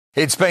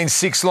It's been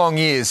 6 long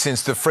years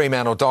since the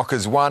Fremantle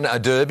Dockers won a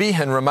derby,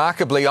 and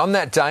remarkably on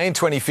that day in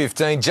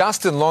 2015,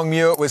 Justin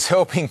Longmuir was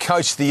helping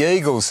coach the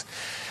Eagles.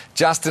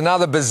 Just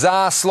another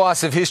bizarre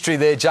slice of history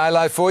there,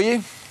 J-Lo, for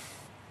you?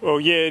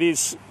 Well, yeah, it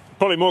is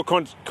probably more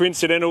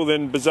coincidental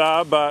than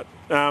bizarre, but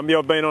I've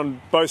been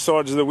on both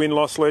sides of the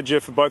win-loss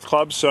ledger for both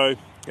clubs, so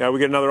we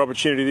get another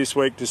opportunity this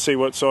week to see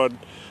what side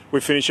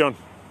we finish on.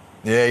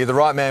 Yeah, you're the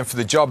right man for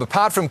the job.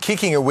 Apart from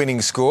kicking a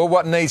winning score,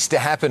 what needs to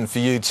happen for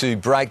you to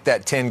break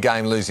that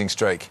 10-game losing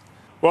streak?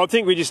 Well, I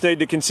think we just need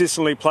to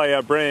consistently play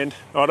our brand.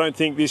 I don't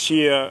think this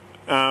year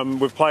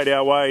we've played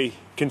our way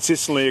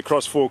consistently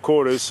across 4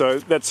 quarters, so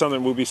that's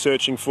something we'll be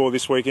searching for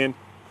this weekend.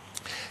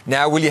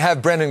 Now, will you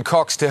have Brendan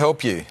Cox to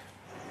help you?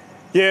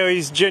 Yeah,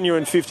 he's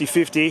genuine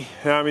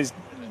 50-50. He's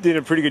did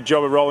a pretty good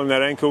job of rolling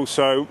that ankle,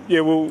 so yeah,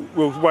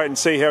 we'll wait and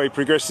see how he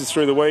progresses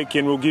through the week,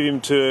 and we'll give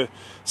him to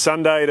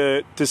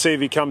Sunday to see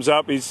if he comes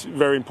up. He's a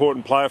very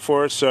important player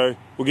for us, so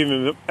we'll give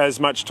him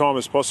as much time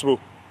as possible.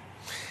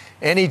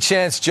 Any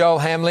chance Joel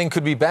Hamling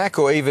could be back,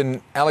 or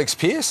even Alex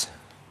Pearce?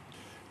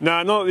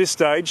 No, not at this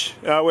stage.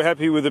 We're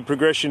happy with the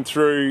progression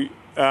through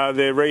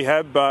their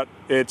rehab, but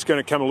it's going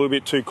to come a little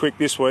bit too quick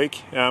this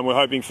week. We're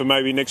hoping for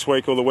maybe next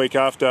week or the week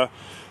after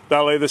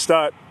they'll either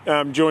start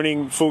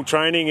joining full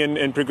training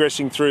and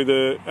progressing through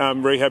the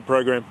rehab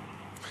program.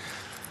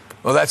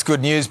 Well, that's good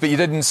news, but you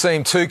didn't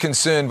seem too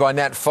concerned by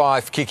Nat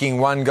Fyfe kicking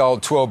 1 goal,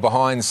 12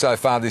 behind so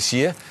far this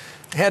year.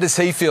 How does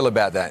he feel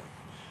about that?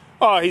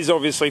 Oh, he's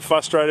obviously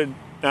frustrated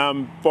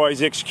by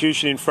his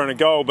execution in front of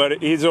goal,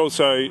 but he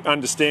also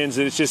understands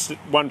that it's just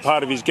one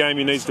part of his game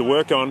he needs to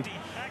work on.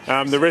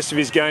 The rest of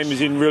his game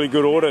is in really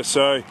good order,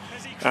 so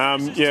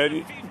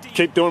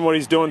keep doing what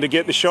he's doing to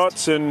get the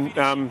shots, and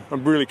I'm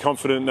really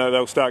confident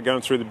they'll start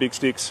going through the big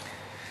sticks.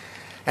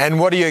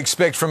 And what do you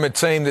expect from a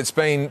team that's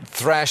been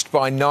thrashed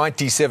by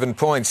 97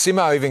 points?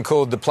 Simo even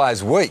called the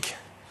players weak.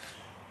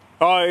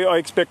 I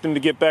expect them to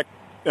get back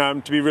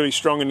to be really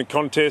strong in the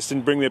contest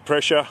and bring their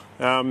pressure.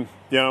 We're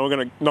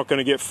not going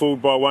to get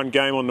fooled by one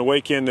game on the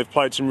weekend. They've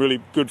played some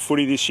really good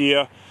footy this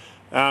year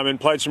and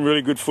played some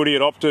really good footy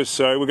at Optus,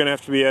 so we're going to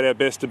have to be at our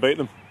best to beat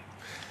them.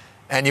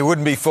 And you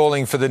wouldn't be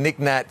falling for the Nick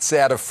Nats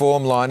out of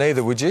form line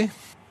either, would you?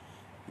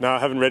 No, I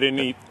haven't read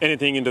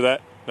anything into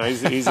that. No,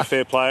 he's a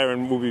fair player,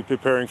 and we'll be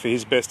preparing for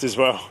his best as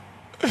well.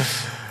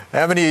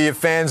 How many of your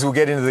fans will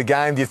get into the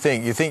game, do you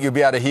think? You think you'll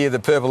be able to hear the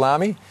Purple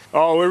Army?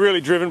 Oh, we're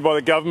really driven by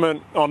the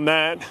government on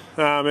that,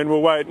 and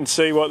we'll wait and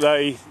see what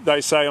they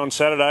say on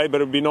Saturday, but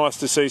it'd be nice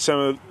to see some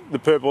of the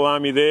Purple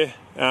Army there.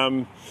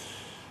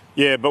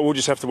 But we'll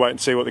just have to wait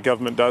and see what the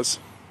government does.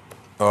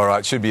 All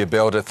right, should be a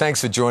belter. Thanks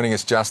for joining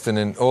us, Justin,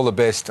 and all the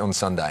best on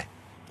Sunday.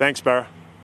 Thanks, Barra.